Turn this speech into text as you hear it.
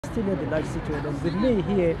still at the large city. And with me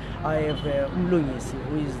here, I have Umlungisi,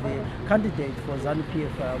 who is the candidate for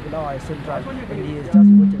ZANU-PF Bulawayo Central, and he has just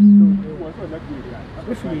voted blue.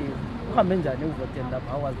 Briefly, how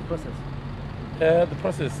was the process? The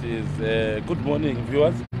process is, good morning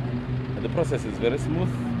viewers. The process is very smooth.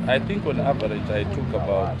 I think on average I took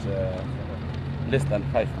about less than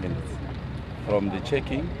 5 minutes from the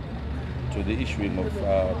checking to the issuing of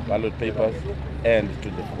ballot papers and to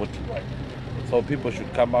the voting. So people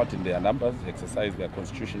should come out in their numbers, exercise their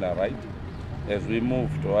constitutional right. As we move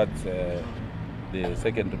towards the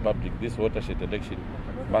Second Republic, this watershed election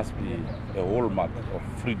must be a hallmark of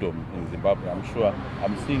freedom in Zimbabwe. I'm sure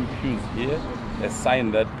I'm seeing cues here, a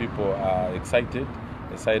sign that people are excited,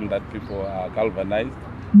 a sign that people are galvanized.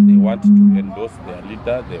 They want to endorse their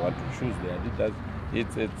leader, they want to choose their leaders.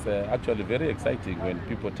 It's actually very exciting when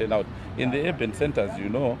people turn out. In the urban centers, you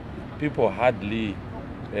know, people hardly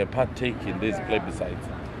partake in these plebiscites.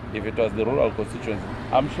 If it was the rural constituents,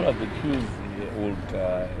 I'm sure the queues would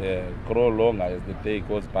grow longer as the day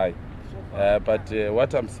goes by. But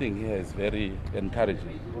what I'm seeing here is very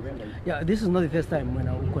encouraging. Yeah, this is not the first time when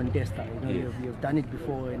I will contest. You know, Yes. you've done it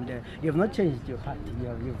before, and you have not changed your heart.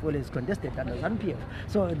 You've always contested under ZANU-PF.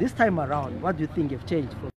 So this time around, what do you think you've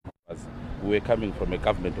changed? We were coming from a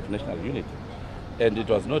government of national unity, and it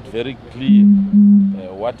was not very clear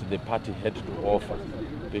what the party had to offer,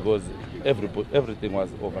 because everything was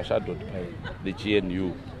overshadowed by the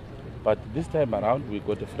GNU. But this time around, we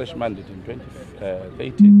got a fresh mandate in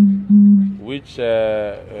 2013, which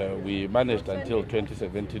we managed until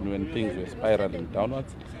 2017 when things were spiraling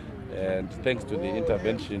downwards. And thanks to the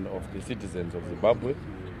intervention of the citizens of Zimbabwe,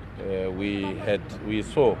 we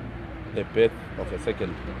saw the birth of a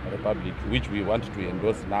second republic, which we want to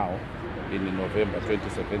endorse now in November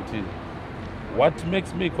 2017. What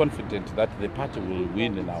makes me confident that the party will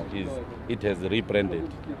win now is it has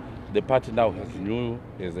rebranded. The party now has a new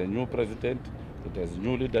president, it has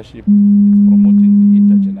new leadership, it's promoting the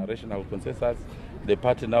intergenerational consensus. The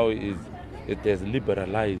party now it has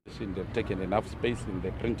liberalized, they've taken enough space in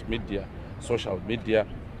the print media, social media.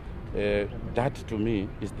 That to me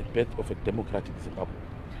is the birth of a democratic Zimbabwe.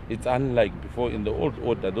 It's unlike before. In the old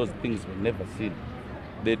order, those things were never seen.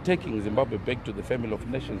 They're taking Zimbabwe back to the family of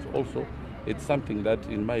nations also. It's something that,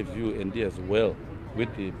 in my view, endears well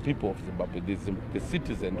with the people of Zimbabwe, the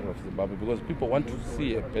citizens of Zimbabwe, because people want to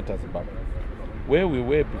see a better Zimbabwe. Where we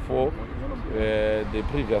were before, the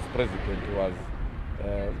previous president was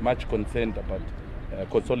much concerned about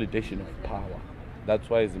consolidation of power. That's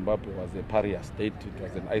why Zimbabwe was a pariah state, it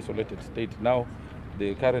was an isolated state. Now,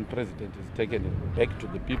 the current president has taken it back to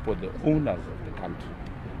the people, the owners of the country.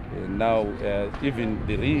 Now, even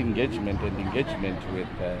the re-engagement and engagement with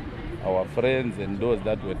our friends and those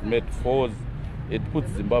that were made foes, it puts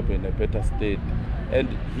Zimbabwe in a better state. And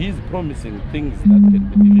he's promising things that can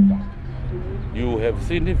be delivered. You have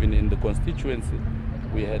seen even in the constituency,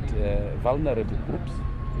 we had vulnerable groups.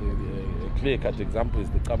 A clear-cut example is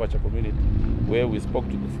the Kabacha community, where we spoke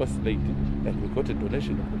to the First Lady and we got a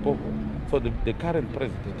donation of the Pogo. So the current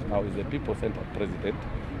president now is a people-centered president.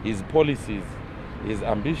 His policies, his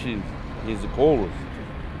ambitions, his goals,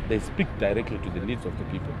 they speak directly to the needs of the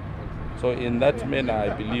people. So in that manner, I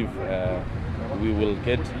believe we will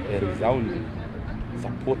get a resounding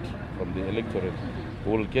support from the electorate.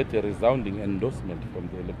 We will get a resounding endorsement from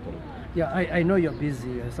the electorate. Yeah, I know you're busy.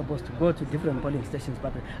 You're supposed to go to different polling stations,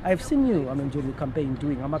 but I've seen you, during the campaign,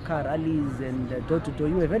 doing Amaka rallies and door-to-door.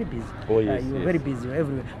 You were very busy. Oh, yes, you were very busy. You were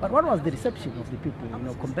everywhere. But what was the reception of the people,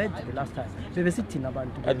 compared to the last time? They were sitting about.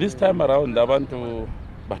 This time around, Abantu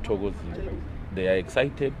Batogozi, they are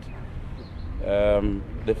excited.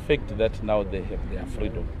 The fact that now they have their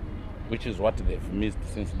freedom, which is what they've missed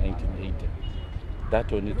since 1980.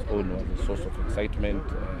 That on its own was a source of excitement.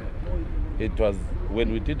 It was,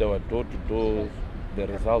 when we did our door-to-door, the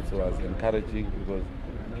results was encouraging because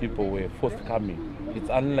people were forthcoming. It's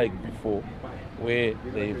unlike before, where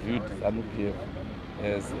they viewed ZANU-PF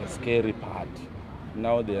as a scary part.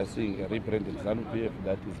 Now they are seeing a rebranded ZANU-PF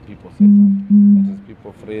that is people-centered, that is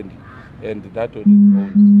people-friendly, and that on its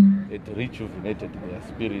own, it rejuvenated their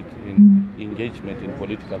spirit in engagement in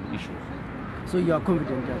political issues. So you are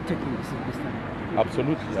confident you are taking this time?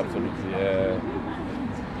 Absolutely, absolutely.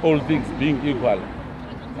 All things being equal,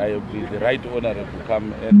 I will be the right honor to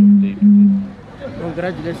come end of day today.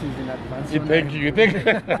 Congratulations in advance. Thank you. Thank you.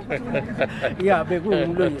 Yeah, that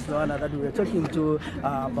we were talking to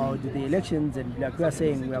about the elections, and like we are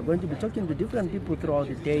saying, we are going to be talking to different people throughout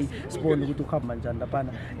the day.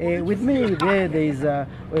 With me there is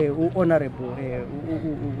Honorable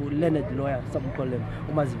Leonard Lawyer, some call him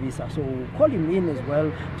Umazivisa. So we'll call him in as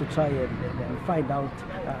well to try and find out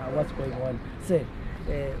what's going on. Say,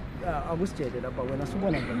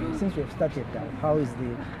 since we've started, how is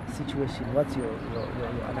the situation? What's your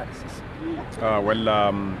analysis?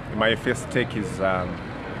 My first take is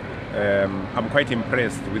I'm quite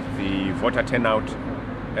impressed with the voter turnout.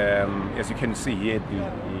 As you can see here, the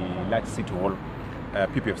large city hall,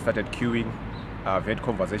 people have started queuing. I've had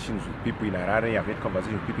conversations with people in Harare, I've had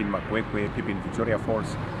conversations with people in Makwekwe, people in Victoria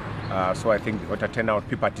Falls. So I think the voter turnout,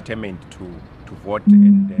 people are determined to vote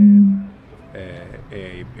and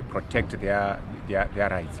protect their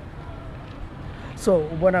rights. So,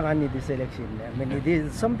 this election, I mean,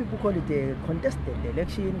 some people call it a contested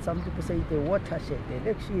election, some people say it a watershed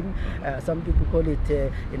election, some people call it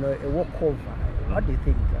a walkover. What do you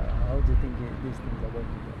think? How do you think these things are going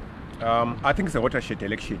to go? I think it's a watershed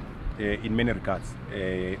election in many regards.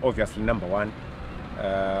 Obviously, number one,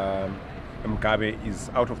 Mugabe is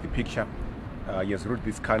out of the picture. He has ruled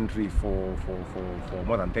this country for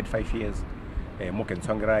more than 35 years. Moken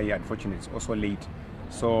Tsvangirai, unfortunately, is also late.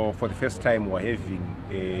 So for the first time, we're having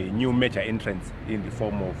a new major entrance in the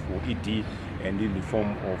form of ED and in the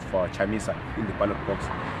form of Chamisa in the ballot box.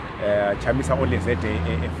 Chamisa always had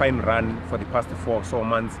a fine run for the past 4 or so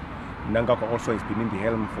months. Mnangagwa also has been in the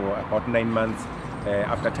helm for about 9 months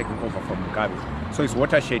after taking over from Mugabe. So it's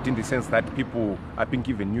watershed in the sense that people are being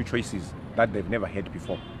given new choices that they've never had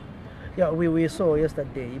before. Yeah, we saw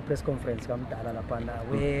yesterday a press conference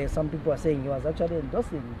where some people are saying he was actually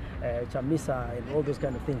endorsing Chamisa and all those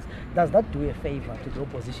kind of things. Does that do a favor to the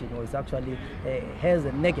opposition, or is actually has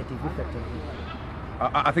a negative effect on him?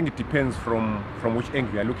 I think it depends from which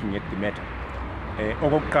angle you are looking at the matter.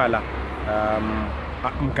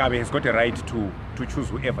 Mugabe has got a right to choose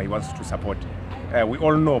whoever he wants to support. We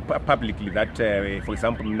all know publicly that, for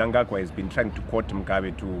example, Mnangagwa has been trying to court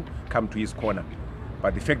Mugabe to come to his corner.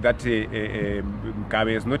 But the fact that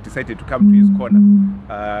Mugabe has not decided to come to his corner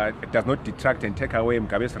does not detract and take away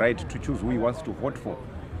Mugabe's right to choose who he wants to vote for.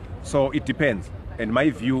 So it depends. And my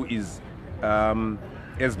view is,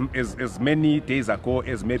 as many days ago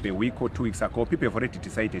as maybe a week or 2 weeks ago, people have already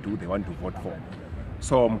decided who they want to vote for.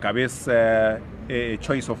 So Mugabe's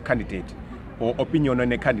choice of candidate or opinion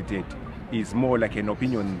on a candidate is more like an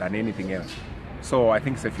opinion than anything else. So I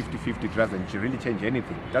think it's a 50-50. It doesn't really change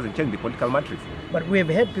anything. It doesn't change the political matrix. But we have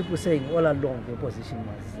had people saying all along the opposition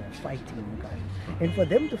was fighting Mugabe. And for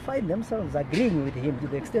them to find themselves agreeing with him to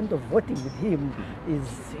the extent of voting with him is,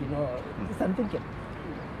 it's unthinkable.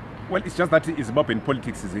 Well, it's just that Zimbabwean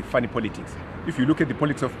politics is a funny politics. If you look at the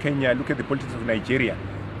politics of Kenya, look at the politics of Nigeria,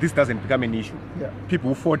 this doesn't become an issue. Yeah.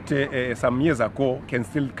 People who fought some years ago can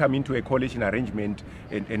still come into a coalition arrangement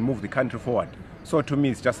and move the country forward. So to me,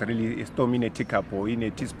 it's just really a storm in a teacup or in a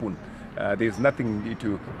teaspoon. There's nothing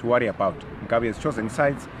to worry about. Mugabe has chosen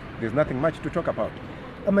sides. There's nothing much to talk about.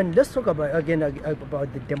 I mean, let's talk about the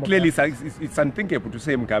democracy. Clearly, it's unthinkable to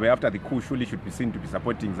say Mugabe after the coup surely should be seen to be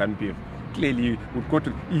supporting ZANU-PF. Clearly,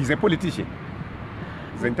 he's a politician.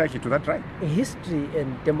 He's entitled to that right. History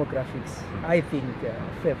and demographics, I think,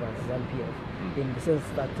 favors ZANU-PF in the sense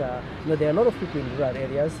that there are a lot of people in rural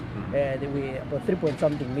areas. There were about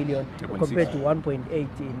 3-point-something million compared to 1.8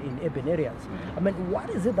 in urban areas. I mean, what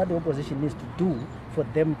is it that the opposition needs to do for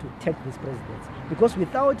them to take this presidency? Because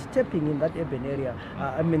without tapping in that urban area,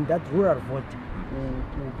 that rural vote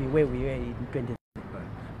will be where we were in 2020.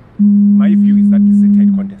 My view is that this is a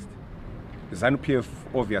tight contest. ZANU-PF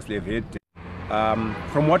obviously have had,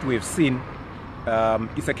 from what we've seen,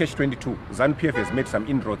 it's a catch-22. ZANU-PF has made some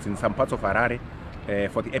inroads in some parts of Harare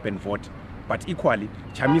for the urban vote. But equally,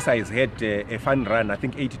 Chamisa has had a fun run, I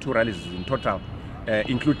think 82 rallies in total,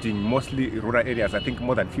 including mostly rural areas. I think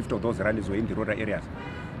more than 50 of those rallies were in the rural areas.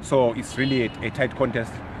 So it's really a tight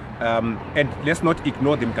contest. And let's not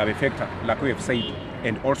ignore the Mugabe factor, like we have said,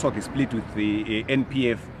 and also the split with the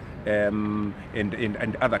NPF and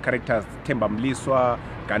other characters, Themba Mliswa,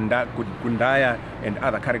 Gundaya, and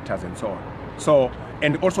other characters and so on. So,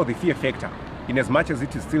 and also the fear factor. In as much as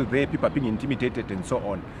it is still there, people are being intimidated and so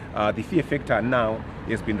on. The fear factor now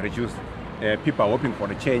has been reduced. People are hoping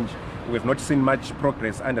for a change. We have not seen much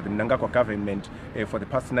progress under the Mnangagwa government for the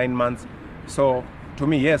past 9 months. So, to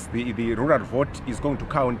me, yes, the rural vote is going to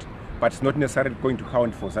count, but it's not necessarily going to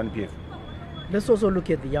count for ZANU-PF. Let's also look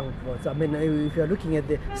at the young votes. I mean, if you're looking at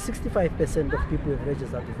the 65% of people who have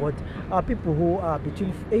registered to vote are people who are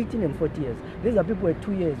between 18 and 40 years. These are people who are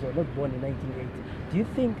 2 years or not born in 1980. Do you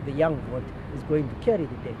think the young vote is going to carry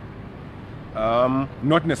the day?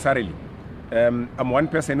 Not necessarily. I'm one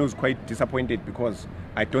person who's quite disappointed because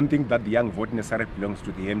I don't think that the young vote necessarily belongs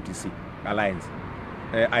to the MTC alliance.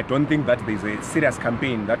 I don't think that there's a serious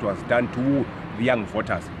campaign that was done to woo the young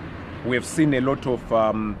voters. We have seen a lot of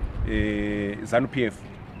ZANU-PF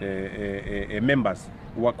members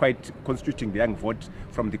who are quite constituting the young vote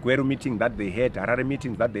from the Gweru meeting that they had, Harare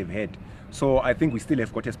meetings that they've had. So I think we still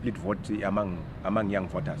have got a split vote among young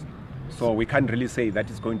voters. So we can't really say that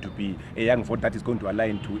it's going to be a young vote that is going to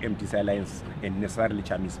align to MTC alliance and necessarily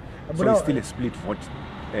Chamis. So it's still a split vote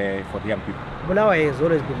for the young people. Bulawayo has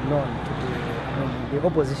always been known to be the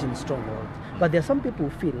opposition stronghold. But there are some people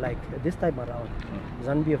who feel like this time around,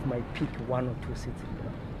 ZANU-PF might pick 1 or 2 seats.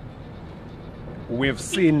 We've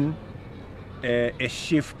seen a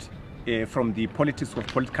shift from the politics of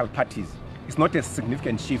political parties. It's not a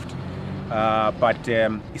significant shift, but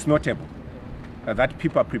it's notable that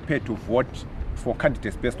people are prepared to vote for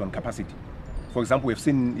candidates based on capacity. For example, we've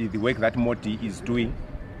seen the work that Modi is doing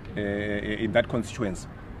in that constituency.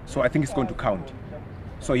 So I think it's going to count.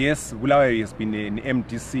 So yes, Bulawayo has been an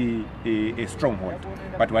MTC a stronghold,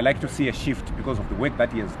 but we'd like to see a shift because of the work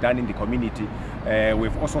that he has done in the community.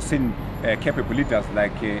 We've also seen capable leaders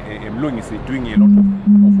like Mlungisi doing a lot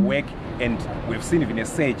of work, and we've seen even a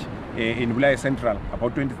surge in Bulawayo Central,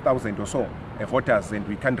 about 20,000 or so voters, and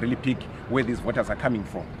we can't really pick where these voters are coming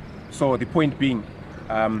from. So the point being,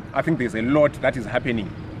 I think there's a lot that is happening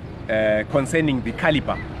concerning the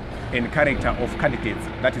caliber and character of candidates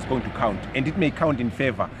that is going to count, and it may count in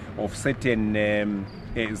favor of certain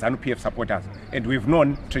ZANU-PF supporters. And we've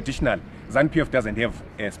known traditional ZANU-PF doesn't have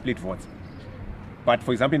split votes, but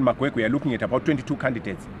for example in Makwekwe we are looking at about 22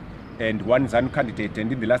 candidates and 1 ZANU candidate, and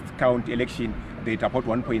in the last count election they had about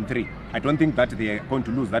 1.3. I don't think that they are going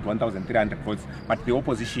to lose that 1,300 votes, but the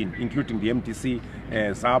opposition, including the MTC,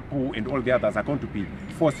 ZAPU and all the others, are going to be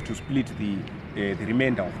forced to split the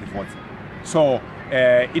remainder of the votes. So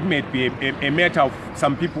it may be a matter of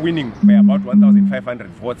some people winning by about 1,500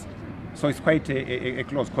 votes. So it's quite a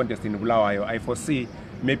close contest in Bulawayo. I foresee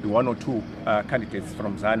maybe 1 or 2 candidates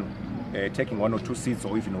from ZANU taking 1 or 2 seats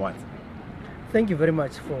or even 1. Thank you very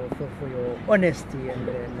much for your honesty and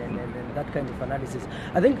that kind of analysis.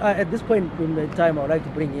 I think at this point in the time I would like to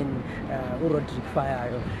bring in Roderick Fire.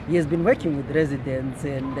 He has been working with residents,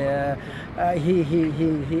 and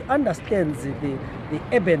he understands the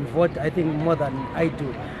urban vote, I think, more than I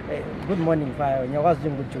do. Good morning, Fire.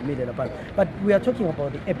 But we are talking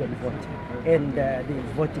about the urban vote and the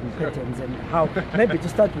voting patterns and how, maybe to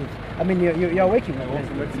start with, I mean, you are working with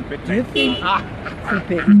residents. Do you think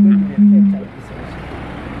CITE is going to be a factor?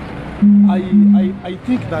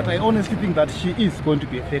 I honestly think that she is going to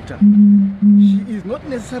be a factor. She is not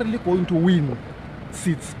necessarily going to win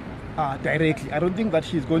seats directly. I don't think that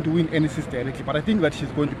she's going to win any seats directly, but I think that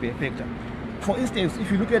she's going to be a factor. For instance, if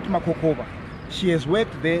you look at Makokoba, she has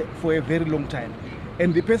worked there for a very long time.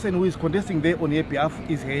 And the person who is contesting there on her behalf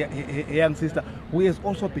is her young sister, who has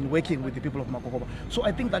also been working with the people of Makokoba. So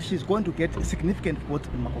I think that she's going to get significant votes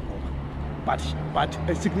in Makokoba. But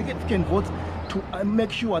a significant vote to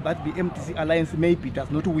make sure that the MTC alliance maybe does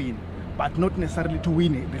not win, but not necessarily to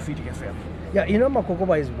win the city itself. Yeah, you know,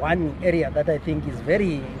 Makokoba is one area that I think is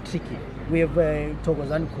very tricky. We have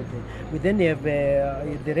Togozan Kope. We then have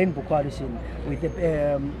the Rainbow Coalition with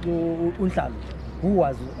Unhlalo, who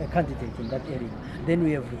was a candidate in that area. Then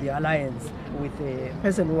we have the alliance with a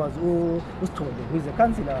person who was who was a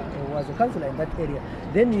councillor, in that area.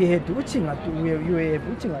 Then you had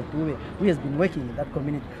Uchingatue, who has been working in that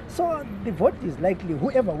community. So the vote is likely,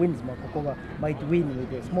 whoever wins Makokoba might win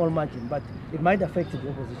with a small margin, but it might affect the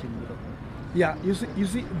opposition. Yeah, you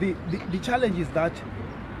see, the challenge is that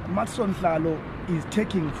Matson Hlalo is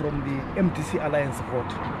taking from the MTC alliance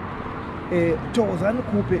vote. Togozan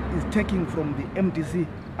Kupe is taking from the MTC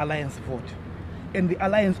alliance vote, and the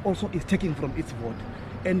alliance also is taking from its vote.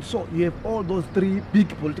 And so you have all those 3 big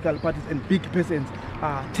political parties and big persons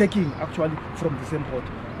are taking actually from the same vote,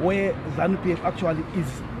 where ZANU-PF actually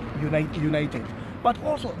is united. But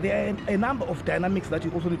also there are a number of dynamics that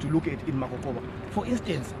you also need to look at in Makokoba. For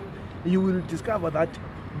instance, you will discover that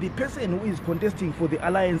the person who is contesting for the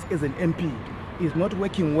alliance as an MP is not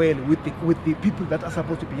working well with the people that are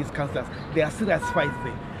supposed to be his councillors. There are serious fights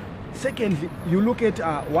there. Secondly, you look at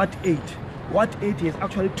Ward 8. Ward 8 has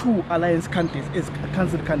actually 2 alliance candidates as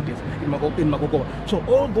council candidates in Makokoba. So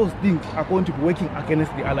all those things are going to be working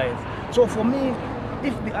against the alliance. So for me,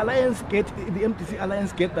 if the MTC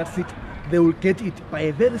alliance get that seat, they will get it by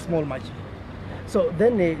a very small margin. So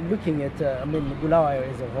then looking at, Bulawayo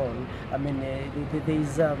as a whole, there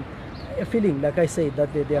is a feeling, like I said,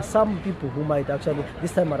 that there are some people who might actually,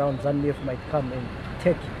 this time around, ZANU-PF might come and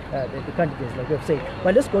take the candidates, like we've said.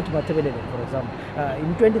 But let's go to Matebelele, for example.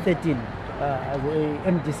 In 2013,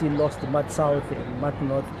 MDC lost Mat South and Mat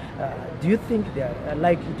North. Do you think they are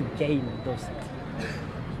likely to gain those seats?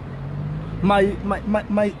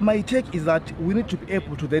 My take is that we need to be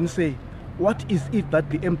able to then say, what is it that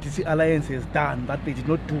the MTC alliance has done that they did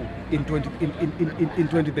not do in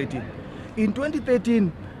 2013? In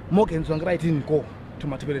 2013, Morgan Tsvangirai didn't go to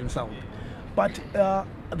Matebelele South. But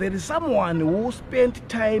there is someone who spent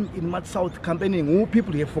time in Mat South campaigning who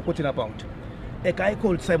people have forgotten about. A guy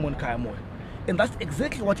called Simon Kayamoy. And that's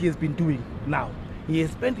exactly what he has been doing now. He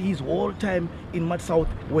has spent his whole time in Mat South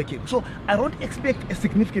working. So I don't expect a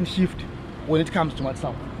significant shift when it comes to Mat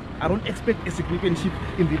South. I don't expect a significant shift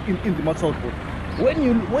in the Mat South vote.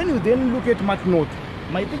 When you then look at Mat North,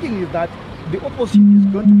 my thinking is that the opposition is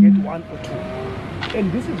going to get 1 or 2.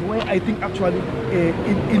 And this is where I think actually,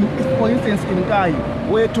 for instance, in Nkai,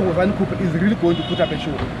 where Thokozani Cooper is really going to put up a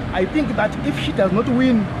show. I think that if she does not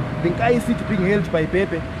win the Nkai seat being held by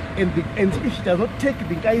Pepe, and if she does not take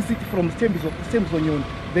the Nkai seat from Stemsonyon,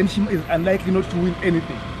 then she is unlikely not to win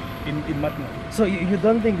anything in Mat North. So you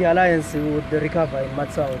don't think the alliance would recover in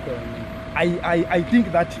Mat South? I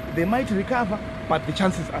think that they might recover, but the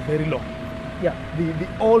chances are very low. Yeah.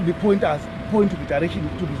 All the pointers point to the direction,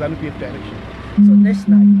 to the ZANU-PF direction. So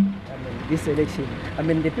nationally, this election,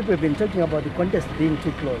 the people have been talking about the contest being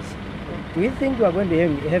too close. Do you think we are going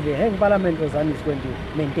to have a hang parliament, or ZANU is going to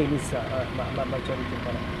maintain its majority in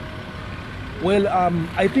parliament? Well,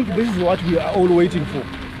 I think this is what we are all waiting for.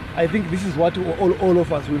 I think this is what all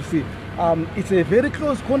of us will see. It's a very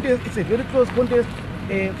close contest. It's a very close contest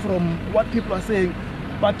from what people are saying.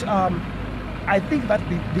 But I think that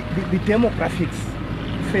the demographics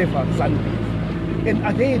favor ZANU-PF. And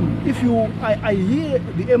again, I hear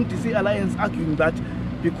the MTC Alliance arguing that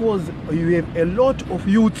because you have a lot of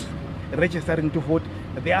youths registering to vote,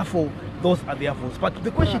 therefore those are their votes. But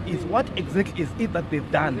the question is, what exactly is it that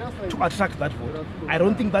they've done to attract that vote? I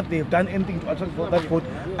don't think that they've done anything to attract that vote.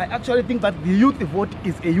 I actually think that the youth vote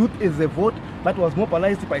is a vote that was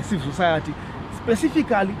mobilized by civil society.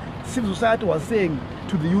 Specifically, civil society was saying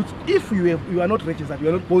to the youth, if you are not registered, you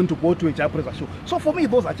are not going to go to a Chapreza show. So for me,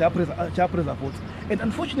 those are Chapreza votes. And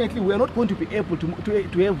unfortunately, we are not going to be able to have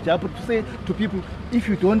Chapreza to say to people, if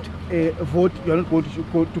you don't vote, you are not going to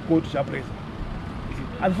go to Chapreza.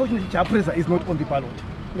 Unfortunately, Chapreza is not on the ballot.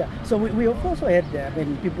 Yeah, so we have also had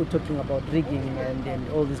people talking about rigging and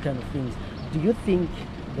all these kind of things. Do you think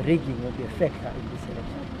the rigging will be a factor in this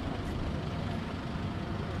election?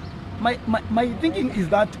 My thinking is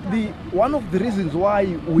that one of the reasons why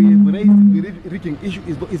we have raised the rigging issue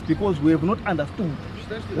is because we have not understood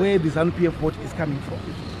where the ZANU-PF vote is coming from.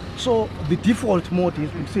 So the default mode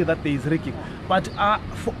is to say that there is rigging. But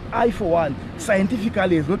for one,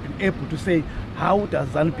 scientifically has not been able to say how does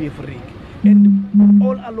ZANU-PF rig. And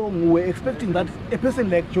all along we were expecting that a person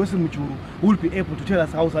like Joyce Muchuru will be able to tell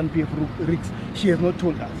us how ZANU-PF rigs. She has not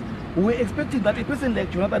told us. We were expecting that a person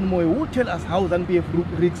like Jonathan Moy would tell us how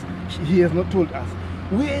ZANU-PF rigs. He has not told us.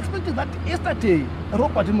 We were expecting that yesterday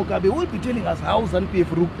Robert Mugabe will be telling us how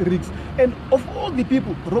ZANU-PF rigs. And of all the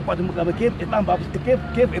people, Robert Mugabe gave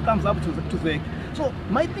a thumbs up to ZEC. So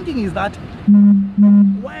my thinking is that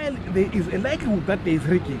while there is a likelihood that there is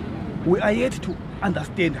rigging, we are yet to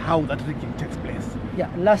understand how that rigging takes place. Yeah,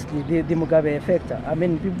 lastly, the Mugabe factor.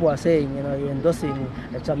 People are saying, you're endorsing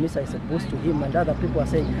Chamisa is a boost to him, and other people are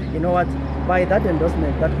saying, you know what, by that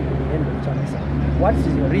endorsement, that could be the end of Chamisa. What is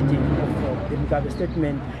your reading of the Mugabe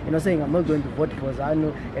statement, saying I'm not going to vote for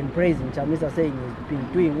ZANU, and praising Chamisa, saying he's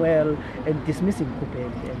been doing well, and dismissing Kupe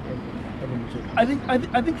and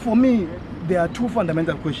Mchuru? I think for me, there are two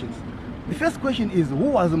fundamental questions. The first question is,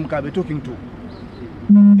 who was Mugabe talking to?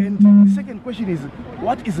 And the second question is,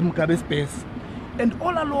 what is Mugabe's base? And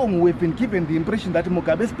all along, we've been given the impression that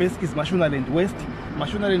Mugabe's base is Mashonaland West,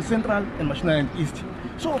 Mashonaland Central, and Mashonaland East.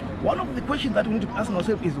 So one of the questions that we need to ask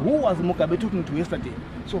ourselves is, who was Mugabe talking to yesterday?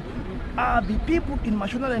 So are the people in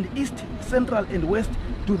Mashonaland East, Central, and West,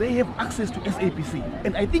 do they have access to SAPC?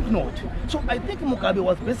 And I think not. So I think Mugabe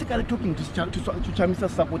was basically talking to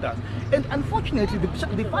Chamisa's supporters. And unfortunately,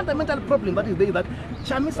 the fundamental problem that is there is that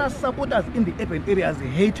Chamisa's supporters in the urban areas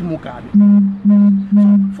hate Mugabe.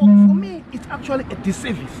 So for me, it's actually a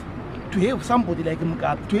disservice to have somebody like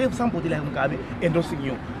Mugabe, endorsing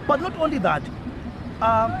you. But not only that,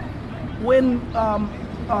 when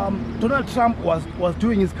Donald Trump was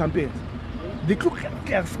doing his campaigns, the Ku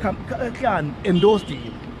Klux Klan endorsed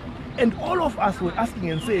him. And all of us were asking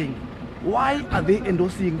and saying, why are they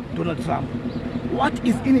endorsing Donald Trump? What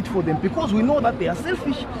is in it for them? Because we know that they are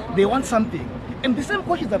selfish, they want something. And the same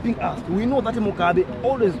questions are being asked. We know that Mugabe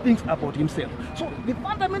always thinks about himself. So the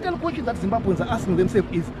fundamental question that Zimbabweans are asking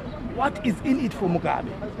themselves is, what is in it for Mugabe?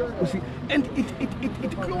 You see, and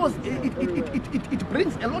it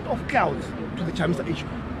brings a lot of clouds to the Chamisa issue.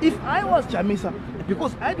 If I was Chamisa,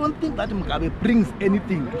 because I don't think that Mugabe brings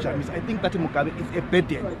anything to Chamisa, I think that Mugabe is a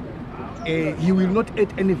burden. He will not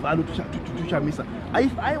add any value to Chamisa.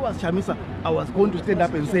 If I was Chamisa, I was going to stand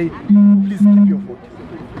up and say, please keep your vote.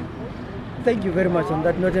 Thank you very much on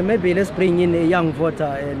that note. And maybe let's bring in a young voter.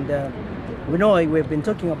 And we know we've been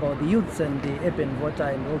talking about the youths and the urban voter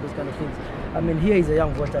and all those kind of things. I mean, here is a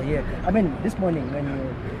young voter here. I mean, this morning when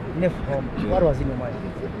you left home, what was in your mind?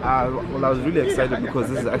 Well, I was really excited because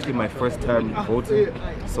this is actually my first time voting.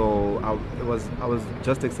 So I was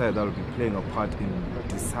just excited that I would be playing a part in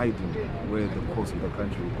deciding where the course of the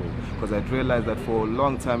country will go. Because I'd realized that for a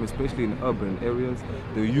long time, especially in urban areas,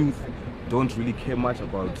 the youth don't really care much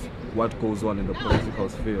about what goes on in the political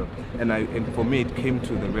sphere. And for me, it came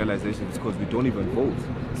to the realization it's because we don't even vote.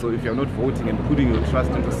 So if you're not voting and putting your trust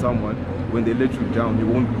into someone, when they let you down,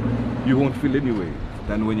 you won't feel anyway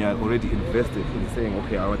than when you're already invested in saying,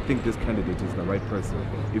 okay, I think this candidate is the right person.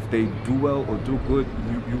 If they do well or do good,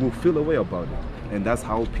 you will feel a way about it. And that's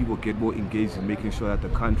how people get more engaged in making sure that the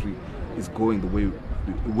country is going the way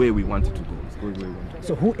where we want it to go. It's going where we want it.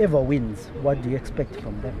 So whoever wins, what do you expect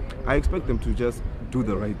from them? I expect them to just do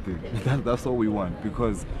the right thing. That's all we want,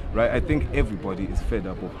 because I think everybody is fed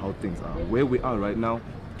up of how things are. Where we are right now,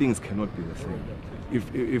 things cannot be the same.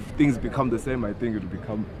 If things become the same, I think it will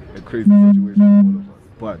become a crazy situation for all of us.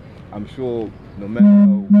 But I'm sure no matter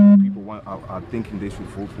how people are thinking they should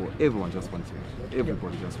vote for, everyone just wants change.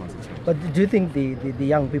 Everybody just wants a change. But do you think the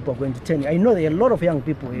young people are going to turn? I know there are a lot of young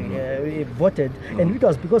people voted, and it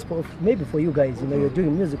was because maybe for you guys, you're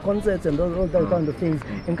doing music concerts and all that kind of things,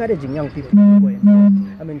 encouraging young people to go and vote.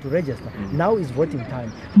 I mean, to register. Now is voting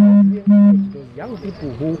time. How do you encourage those young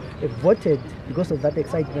people who voted because of that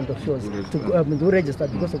excitement of yours to register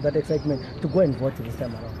because of that excitement to go and vote this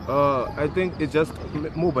time around? I think it's just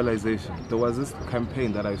mobilization. There was this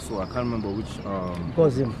campaign that I saw, I can't remember which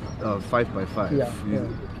 5x5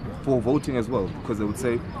 for voting as well, because they would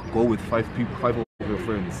say go with 5 of your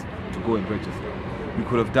friends to go and register. You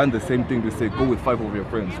could have done the same thing to say go with 5 of your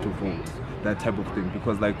friends to vote, that type of thing,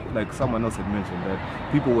 because like someone else had mentioned that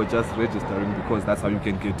people were just registering because that's how you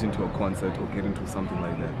can get into a concert or get into something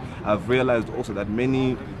like that. I've realized also that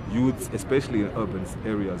many youths, especially in urban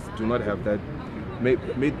areas, do not have that.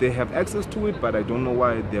 They have access to it, but I don't know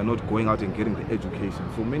why they are not going out and getting the education.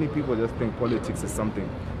 So many people just think politics is something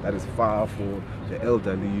that is far for the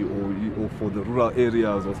elderly or for the rural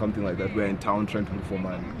areas or something like that. We're in town trying to look for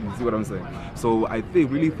money. You see what I'm saying? So I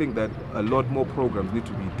really think that a lot more programs need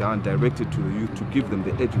to be done directed to the youth to give them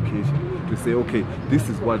the education, to say, okay, this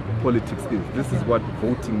is what politics is. This is what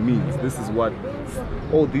voting means. This is what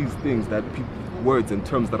all these things that words and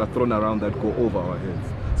terms that are thrown around that go over our heads.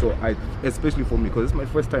 So especially for me, because it's my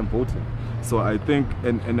first time voting. So I think,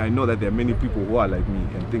 and I know that there are many people who are like me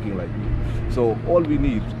and thinking like me. So all we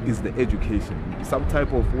need is the education, some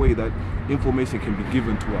type of way that information can be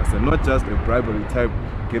given to us, and not just a bribery type,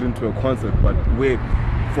 get into a concert, but where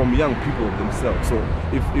from young people themselves. So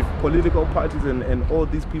if political parties and all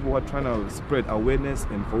these people who are trying to spread awareness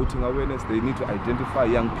and voting awareness, they need to identify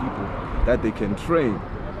young people that they can train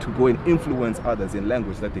to go and influence others in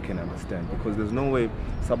language that they can understand, because there's no way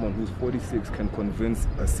someone who's 46 can convince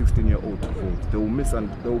a 16-year-old to vote. They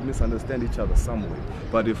will misunderstand each other some way.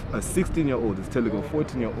 But if a 16-year-old is telling a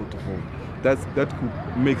 14-year-old to vote, that could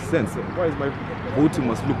make sense. Why is my voting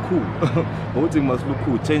must look cool? Voting must look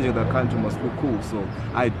cool. Changing the country must look cool. So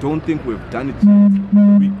I don't think we've done it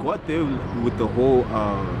yet. We got there with the whole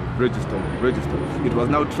register. It was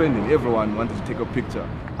now trending. Everyone wanted to take a picture.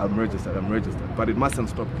 I'm registered. But it mustn't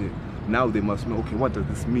stop there. Now they must know, okay, what does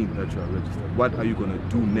this mean that you are registered? What are you going to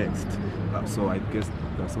do next? So I guess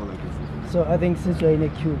that's all I can say. So I think since you're in a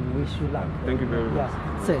queue, we wish you luck. Thank you very much.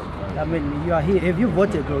 Yeah. So, I mean, you are here. Have you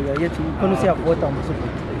voted or you are yet to vote? It's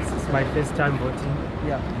my first time voting.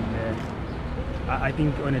 Yeah. And, I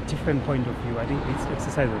think on a different point of view, I think this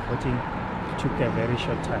exercise of voting took a very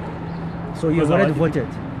short time. So you've already voted?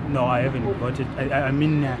 No, I haven't voted. I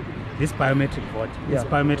mean, this biometric vote. This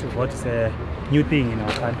biometric vote is a new thing in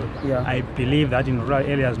our country. Yeah. I believe that in rural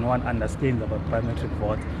areas no one understands about biometric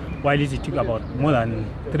vote. While it took about more than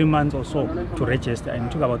 3 months or so to register, and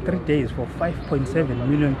it took about 3 days for 5.7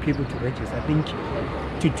 million people to register. I think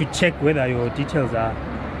to check whether your details are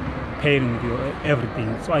pairing with your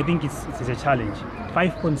everything. So I think it's a challenge.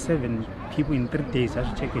 5.7 people in 3 days. I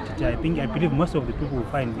should check it. I believe most of the people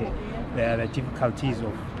will find the difficulties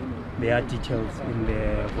of their details in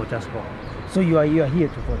the voters' roll. So you are here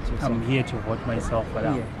to vote yourself? I'm here to vote myself, but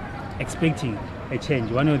I'm Yeah. expecting a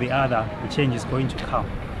change. One or the other, the change is going to come.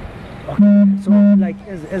 Okay. So, like,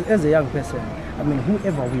 as a young person, I mean,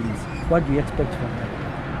 whoever wins, what do you expect from them?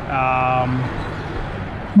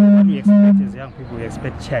 What we expect as young people, we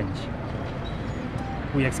expect change.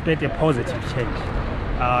 We expect a positive change.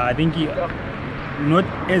 I think not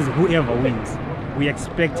as whoever wins. We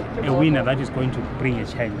expect a winner that is going to bring a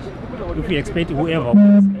change. If we expect whoever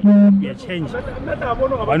wins, it will be a change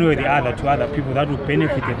one way or the other to other people that will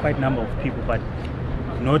benefit a quite number of people, but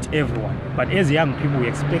not everyone. But as young people, we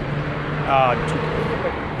expect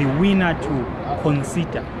the winner to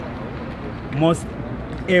consider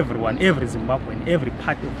everyone, every Zimbabwean, every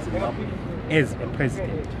part of Zimbabwe as a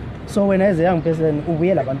president. So when as a young person,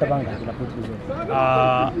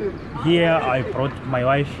 here I brought my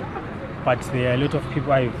wife, but there are a lot of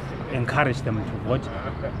people I've encouraged them to vote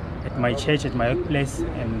at my church, at my workplace,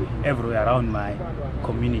 and everywhere around my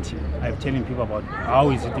community. I'm telling people about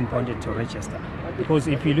how is it important to register. Because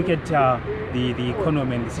if you look at the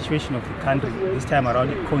economy and the situation of the country this time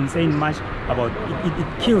around, it concerns much about,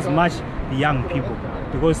 it kills much the young people,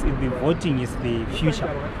 because the voting is the future.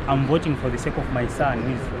 I'm voting for the sake of my son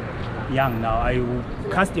who is young now. I will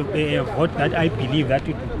cast a vote that I believe that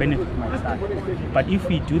it will benefit my son. But if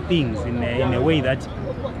we do things in a way that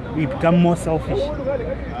we become more selfish,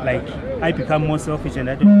 like I become more selfish and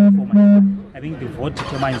I don't vote for my son, I think the vote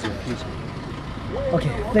determines your future.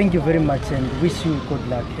 Okay, thank you very much and wish you good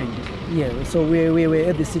luck. Thank you. Yeah, so we're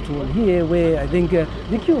at the city hall here where I think the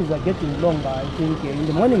queues are getting longer. I think in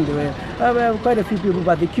the morning there were quite a few people,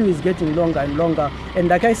 but the queue is getting longer and longer. And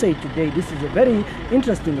like I said today, this is a very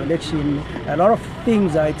interesting election. A lot of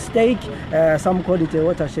things are at stake. Some call it a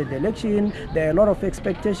watershed election. There are a lot of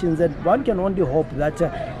expectations, and one can only hope that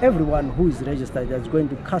everyone who is registered is going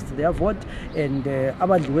to cast their vote. And they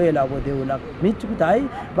will meet today.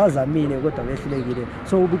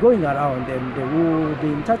 So we'll be going around and we'll be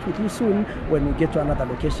in touch with you soon when we get to another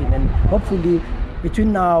location, and hopefully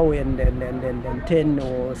between now and 10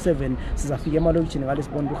 or 7 at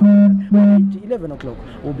 11 o'clock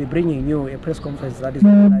we'll be bringing you a press conference that is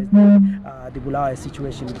organized by the Bulawayo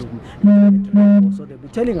situation group. So they'll be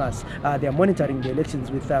telling us they are monitoring the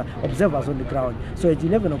elections with observers on the ground. So at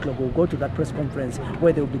 11 o'clock we'll go to that press conference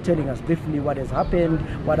where they'll be telling us briefly what has happened,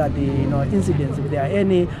 what are the incidents, if there are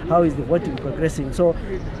any, how is the voting progressing. So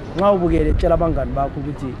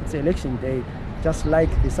it's election day. Just like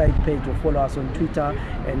the site page or follow us on Twitter,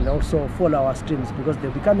 and also follow our streams because they'll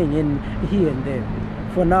be coming in here and there.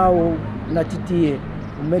 For now, Natiti,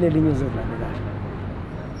 Meleli News.